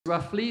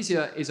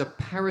Rafflesia is a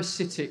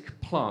parasitic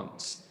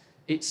plant.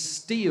 It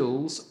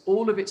steals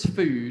all of its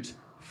food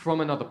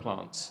from another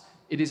plant.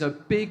 It is a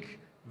big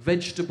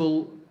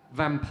vegetable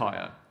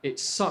vampire.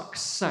 It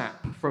sucks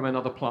sap from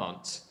another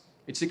plant.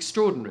 It's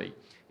extraordinary.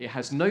 It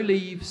has no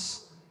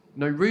leaves,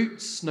 no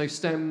roots, no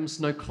stems,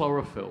 no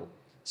chlorophyll.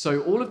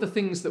 So all of the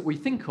things that we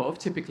think of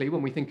typically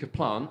when we think of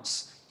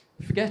plants,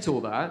 forget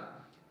all that.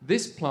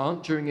 This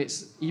plant, during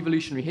its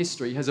evolutionary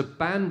history, has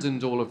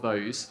abandoned all of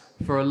those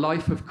for a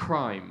life of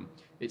crime.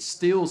 It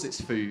steals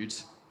its food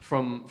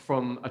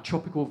from a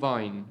tropical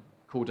vine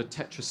called a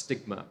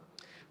tetrastigma.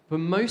 For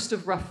most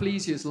of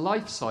Rafflesia's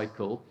life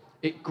cycle,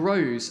 it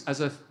grows as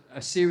a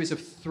series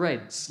of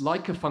threads,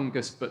 like a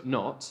fungus but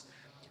not,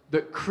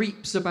 that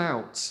creeps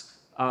about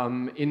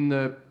in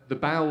the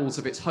bowels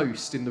of its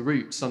host, in the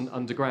roots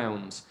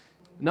underground.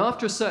 And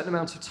after a certain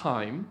amount of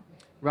time,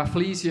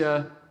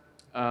 Rafflesia,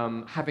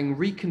 having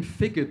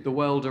reconfigured the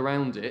world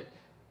around it,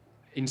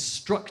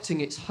 instructing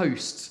its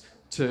host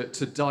to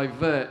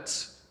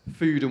divert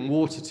food and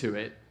water to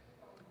it,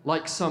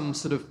 like some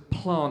sort of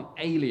plant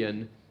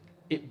alien,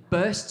 it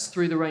bursts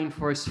through the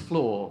rainforest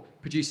floor,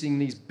 producing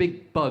these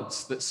big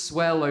buds that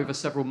swell over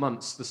several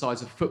months the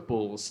size of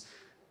footballs,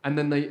 and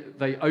then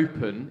they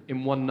open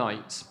in one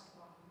night.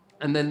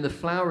 And then the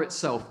flower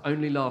itself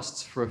only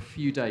lasts for a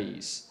few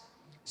days.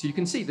 So you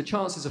can see the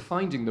chances of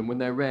finding them when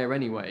they're rare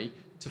anyway,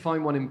 to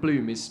find one in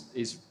bloom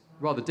is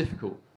rather difficult.